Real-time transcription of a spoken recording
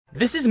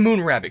This is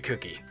Moon Rabbit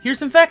Cookie. Here's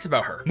some facts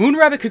about her. Moon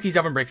Rabbit Cookie's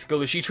OvenBreak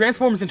skill is she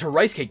transforms into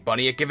Rice Cake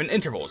Bunny at given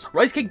intervals.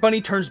 Rice Cake Bunny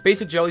turns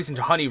basic jellies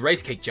into honey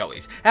rice cake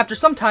jellies. After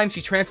some time,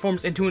 she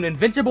transforms into an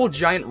invincible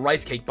giant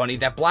Rice Cake Bunny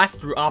that blasts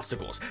through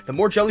obstacles. The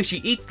more jelly she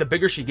eats, the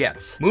bigger she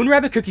gets. Moon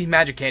Rabbit Cookie's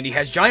magic candy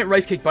has giant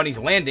Rice Cake Bunnies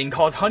landing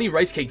cause honey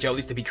rice cake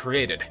jellies to be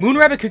created. Moon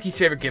Rabbit Cookie's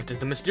favorite gift is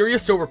the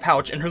mysterious silver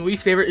pouch, and her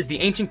least favorite is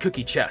the ancient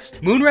cookie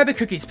chest. Moon Rabbit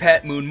Cookie's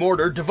pet, Moon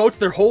Mortar, devotes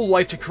their whole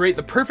life to create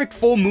the perfect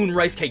full moon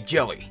rice cake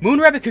jelly. Moon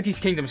Rabbit Cookie's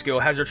kingdom skill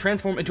has her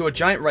transform into a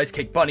giant rice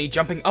cake bunny,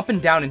 jumping up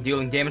and down and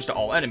dealing damage to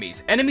all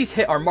enemies. Enemies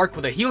hit are marked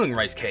with a healing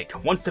rice cake.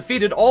 Once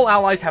defeated, all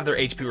allies have their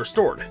HP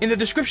restored. In the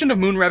description of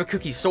Moon Rabbit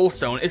Cookie's soul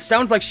stone, it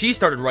sounds like she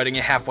started writing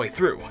it halfway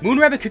through. Moon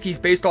Rabbit Cookie is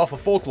based off of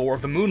folklore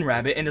of the Moon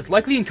Rabbit and is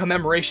likely in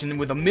commemoration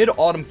with a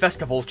mid-autumn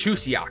festival,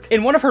 Chuseok.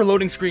 In one of her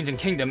loading screens in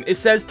Kingdom, it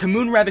says, "To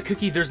Moon Rabbit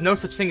Cookie, there's no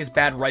such thing as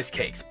bad rice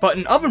cakes." But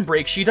in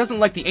OvenBreak, she doesn't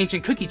like the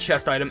ancient cookie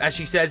chest item as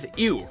she says,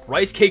 "Ew,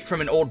 rice cakes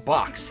from an old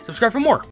box." Subscribe for more.